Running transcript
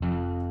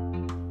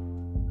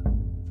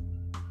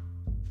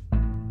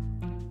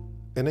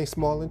In a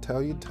small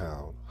Italian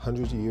town,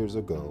 hundreds of years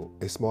ago,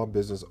 a small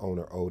business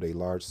owner owed a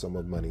large sum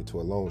of money to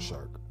a loan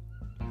shark.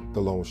 The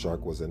loan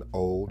shark was an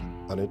old,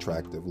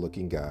 unattractive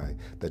looking guy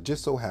that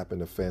just so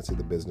happened to fancy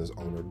the business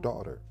owner's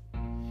daughter.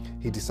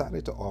 He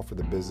decided to offer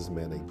the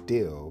businessman a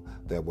deal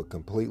that would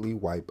completely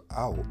wipe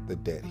out the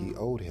debt he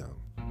owed him.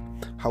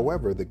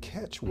 However, the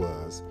catch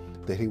was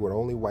that he would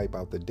only wipe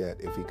out the debt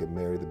if he could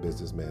marry the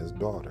businessman's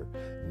daughter.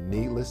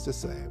 Needless to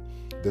say,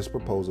 this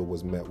proposal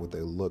was met with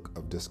a look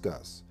of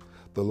disgust.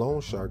 The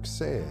loan shark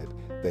said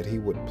that he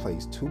would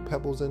place 2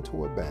 pebbles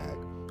into a bag,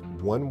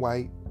 1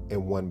 white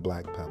and 1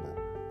 black pebble.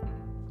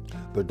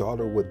 The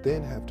daughter would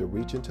then have to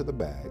reach into the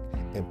bag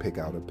and pick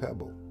out a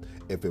pebble.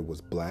 If it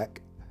was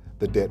black,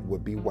 the debt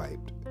would be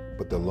wiped,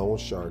 but the loan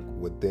shark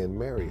would then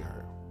marry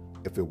her.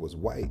 If it was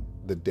white,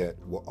 the debt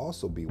will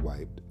also be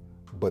wiped,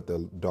 but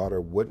the daughter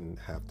wouldn't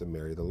have to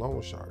marry the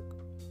loan shark.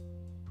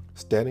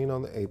 Standing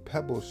on a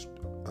pebble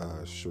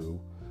strewn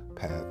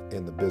path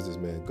in the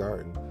businessman's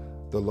garden,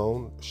 the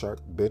loan shark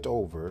bent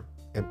over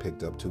and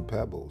picked up 2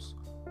 pebbles.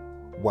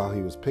 While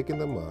he was picking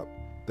them up,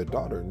 the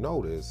daughter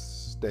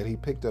noticed that he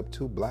picked up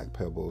 2 black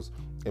pebbles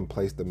and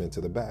placed them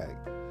into the bag.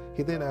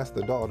 He then asked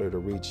the daughter to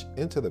reach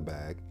into the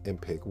bag and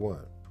pick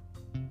 1.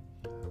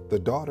 The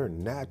daughter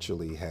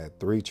naturally had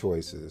 3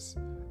 choices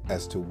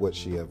as to what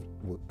she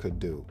could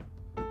do.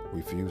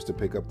 Refuse to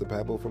pick up the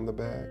pebble from the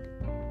bag,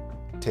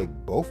 take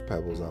both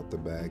pebbles out the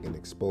bag and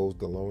expose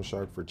the loan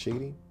shark for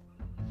cheating,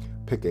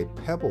 pick a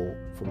pebble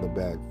from the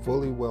bag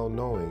fully well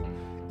knowing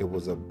it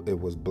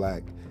was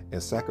black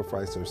and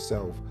sacrifice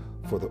herself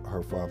for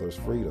her father's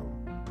freedom.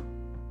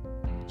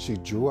 She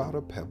drew out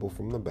a pebble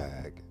from the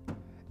bag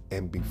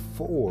and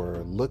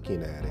before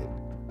looking at it,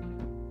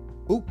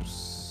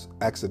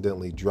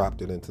 accidentally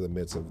dropped it into the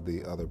midst of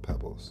the other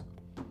pebbles.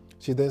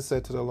 She then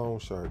said to the loan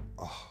shark,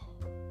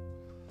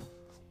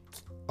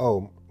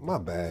 "Oh, my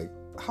bag,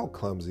 how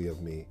clumsy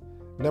of me.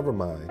 Never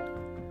mind.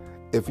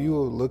 If you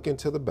look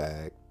into the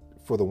bag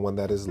for the one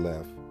that is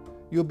left,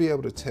 you'll be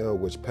able to tell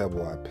which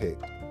pebble I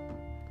picked.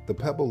 The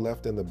pebble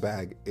left in the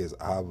bag is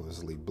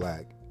obviously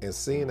black, and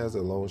seeing as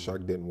the loan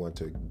shark didn't want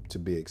to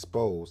be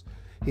exposed,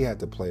 he had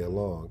to play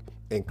along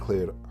and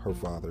cleared her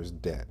father's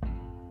debt."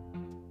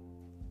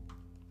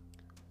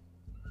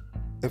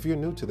 If you're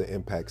new to the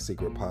Impact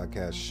Secret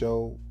Podcast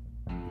show,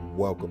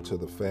 welcome to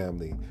the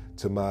family.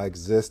 To my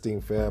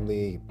existing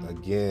family,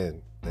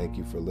 again, thank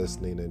you for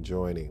listening and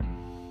joining.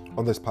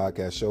 On this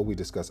podcast show, we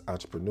discuss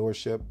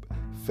entrepreneurship,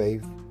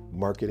 faith,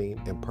 marketing,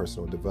 and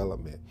personal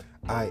development.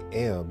 I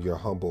am your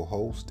humble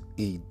host,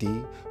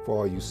 ED. For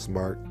all you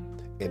smart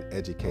and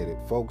educated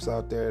folks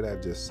out there,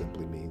 that just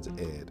simply means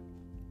Ed.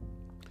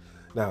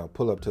 Now,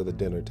 pull up to the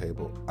dinner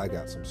table. I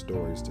got some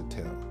stories to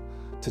tell.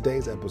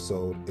 Today's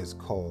episode is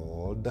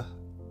called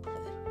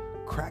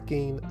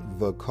Cracking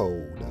the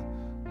Code.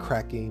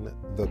 Cracking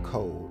the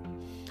Code.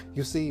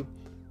 You see,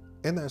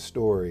 in that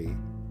story,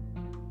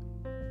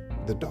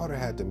 the daughter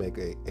had to make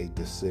a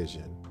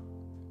decision.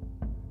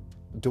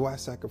 Do I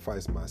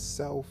sacrifice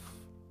myself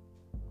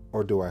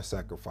or do I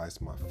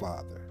sacrifice my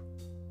father?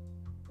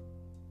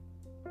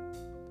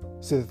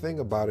 See, the thing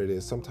about it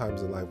is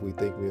sometimes in life we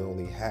think we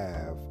only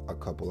have a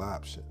couple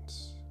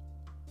options.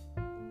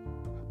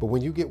 But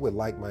when you get with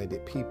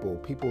like-minded people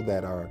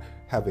that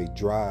have a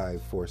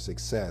drive for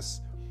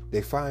success,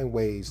 they find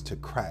ways to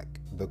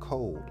crack the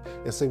code.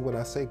 And see, when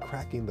I say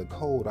cracking the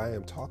code, I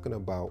am talking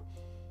about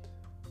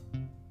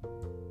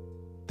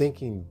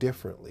thinking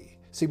differently.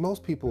 See,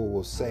 most people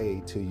will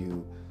say to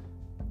you,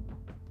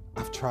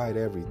 "I've tried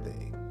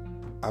everything.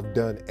 I've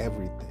done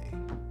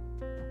everything."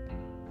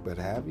 But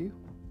have you?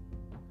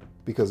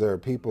 Because there are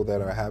people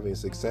that are having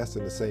success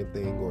in the same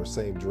thing or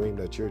same dream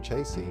that you're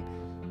chasing.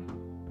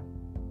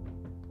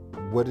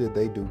 What did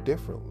they do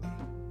differently?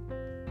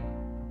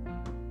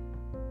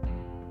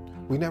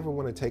 We never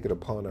want to take it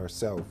upon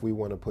ourselves. We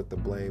want to put the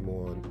blame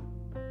on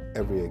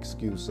every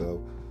excuse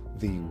of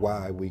the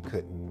why we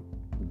couldn't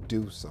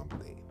do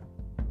something.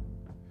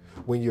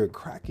 When you're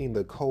cracking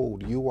the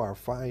code, you are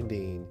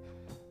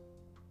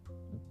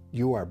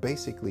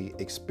basically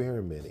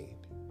experimenting.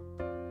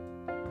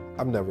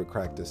 I've never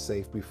cracked a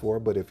safe before,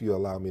 but if you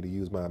allow me to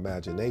use my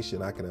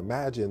imagination, I can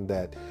imagine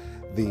that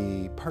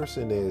the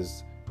person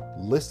is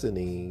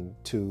listening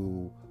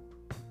to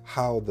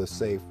how the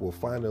safe will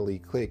finally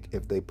click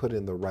if they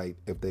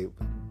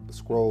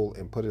scroll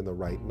and put in the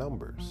right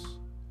numbers.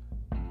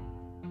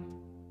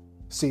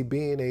 See,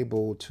 being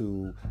able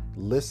to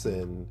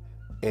listen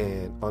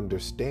and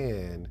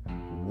understand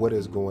what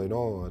is going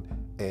on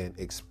and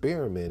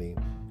experimenting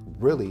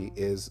really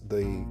is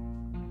the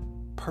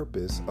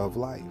purpose of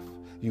life.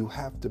 You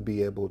have to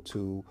be able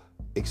to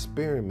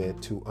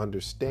experiment to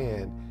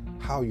understand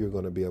how you're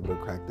going to be able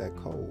to crack that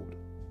code.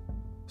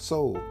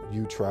 So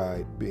you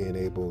tried being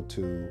able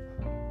to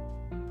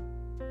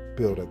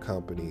build a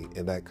company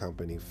and that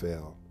company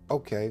failed.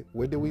 Okay,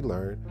 what did we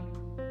learn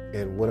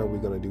and what are we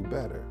going to do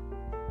better?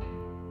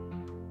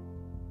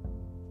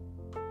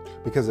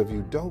 Because if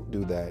you don't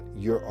do that,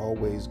 you're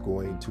always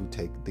going to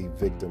take the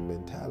victim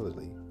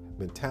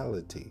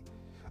mentality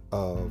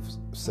of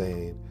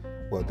saying,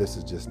 well, this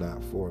is just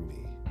not for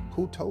me.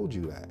 Who told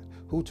you that?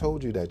 Who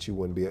told you that you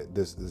wouldn't be,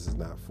 this is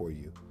not for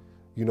you?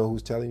 You know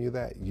who's telling you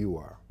that? You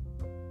are.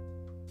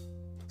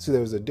 See,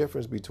 there's a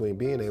difference between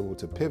being able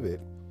to pivot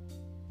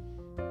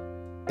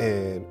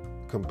and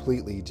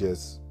completely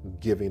just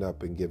giving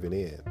up and giving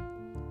in.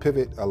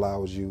 Pivot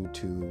allows you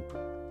to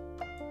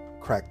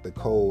crack the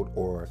code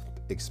or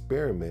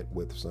experiment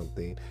with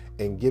something,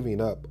 and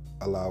giving up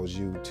allows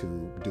you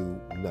to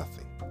do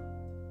nothing.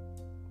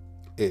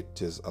 It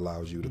just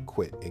allows you to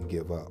quit and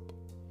give up.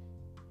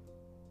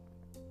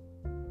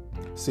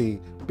 See,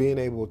 being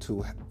able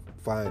to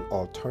find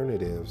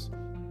alternatives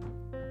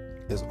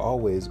is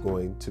always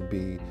going to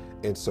be,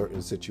 in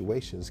certain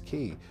situations,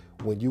 key.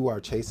 When you are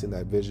chasing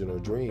that vision or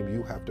dream,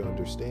 you have to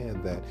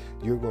understand that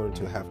you're going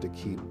to have to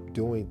keep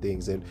doing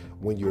things. And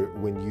when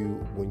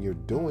you're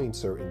doing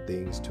certain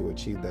things to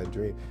achieve that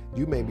dream,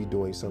 you may be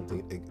doing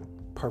something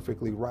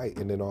perfectly right,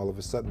 and then all of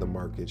a sudden the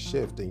market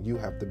shifts, and you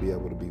have to be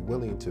able to be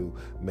willing to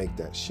make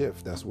that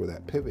shift. That's where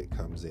that pivot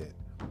comes in.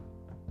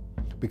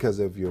 Because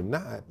if you're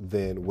not,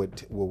 then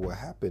what will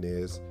happen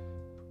is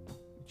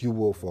you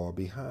will fall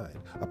behind.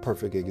 A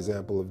perfect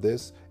example of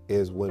this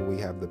is when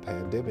we have the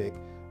pandemic.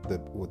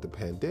 With the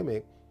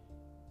pandemic,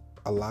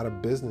 a lot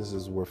of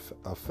businesses were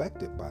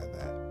affected by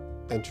that,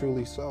 and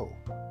truly so.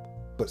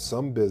 But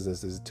some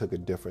businesses took a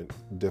different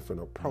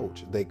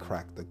approach. They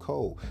cracked the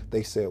code.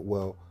 They said,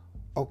 well,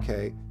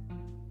 okay,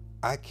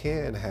 I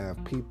can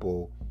have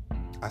people,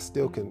 I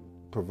still can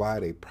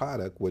provide a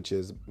product, which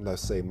is,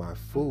 let's say, my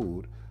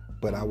food,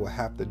 but I will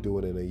have to do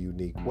it in a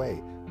unique way.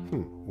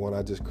 Why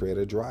not just create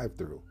a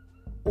drive-through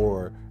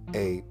or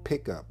a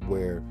pickup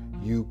where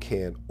you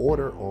can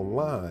order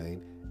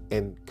online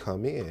and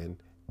come in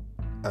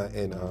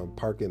and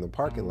park in the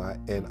parking lot,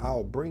 and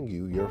I'll bring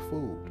you your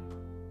food.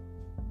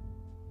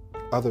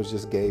 Others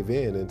just gave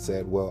in and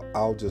said, well,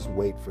 I'll just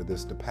wait for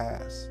this to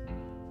pass.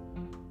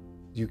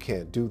 You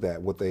can't do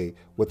that. With a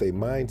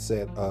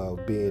mindset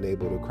of being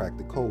able to crack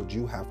the code,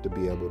 you have to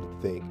be able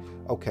to think,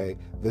 okay,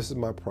 this is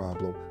my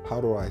problem. How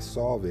do I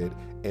solve it?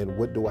 And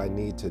what do I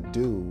need to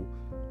do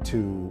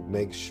to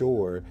make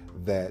sure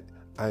that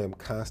I am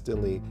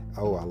constantly,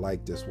 I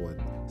like this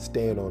one,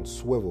 staying on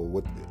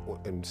swivel.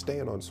 And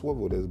staying on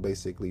swivel is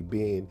basically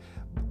being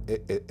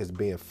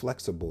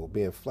flexible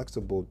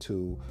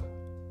to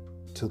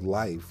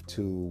life,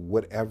 to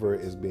whatever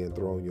is being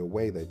thrown your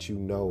way, that you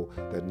know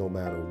that no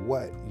matter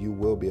what, you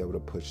will be able to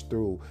push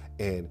through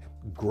and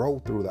grow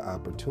through the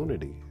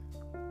opportunity.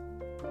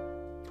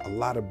 A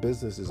lot of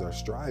businesses are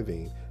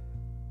striving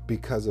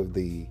because of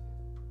the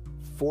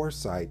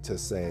foresight to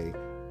say,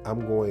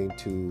 I'm going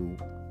to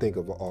think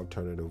of an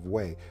alternative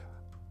way.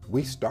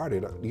 We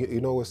started,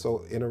 you know what's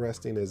so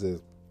interesting is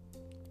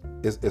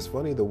it's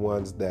funny, the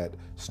ones that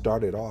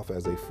started off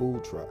as a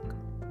food truck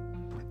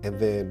and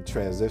then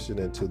transition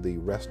into the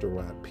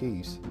restaurant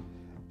piece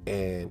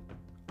and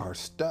are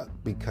stuck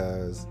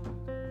because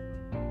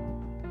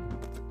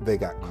they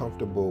got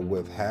comfortable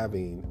with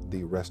having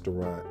the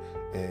restaurant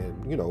and,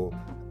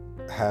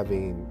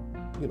 having,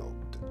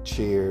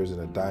 chairs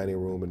and a dining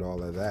room and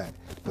all of that,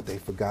 but they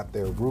forgot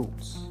their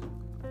roots.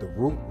 The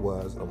root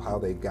was of how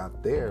they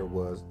got there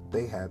was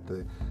they had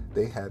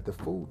the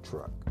food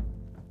truck.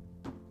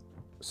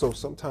 So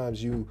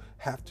sometimes you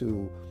have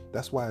to,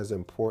 that's why it's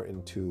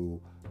important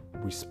to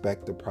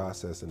respect the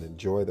process and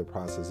enjoy the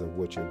process of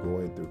what you're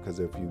going through. Because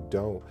if you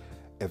don't,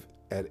 if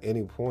at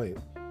any point,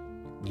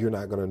 you're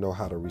not going to know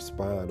how to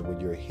respond when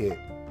you're hit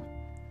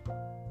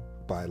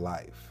by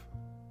life.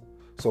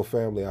 So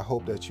family, I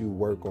hope that you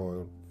work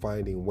on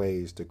finding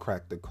ways to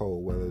crack the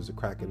code, whether it's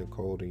cracking the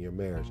code in your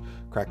marriage,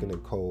 cracking the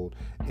code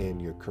in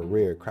your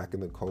career,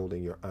 cracking the code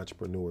in your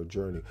entrepreneur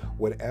journey,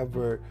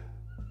 whatever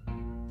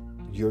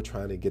you're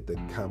trying to get the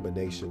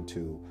combination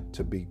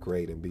to be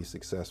great and be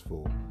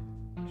successful.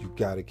 You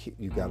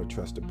gotta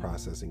trust the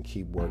process and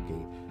keep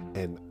working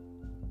and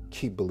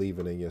keep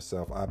believing in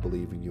yourself. I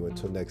believe in you.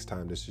 Until next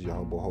time, this is your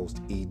humble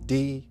host,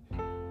 ED,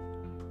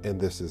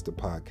 and this is the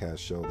podcast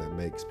show that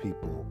makes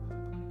people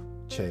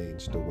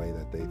change the way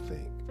that they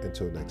think.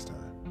 Until next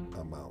time,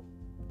 I'm out.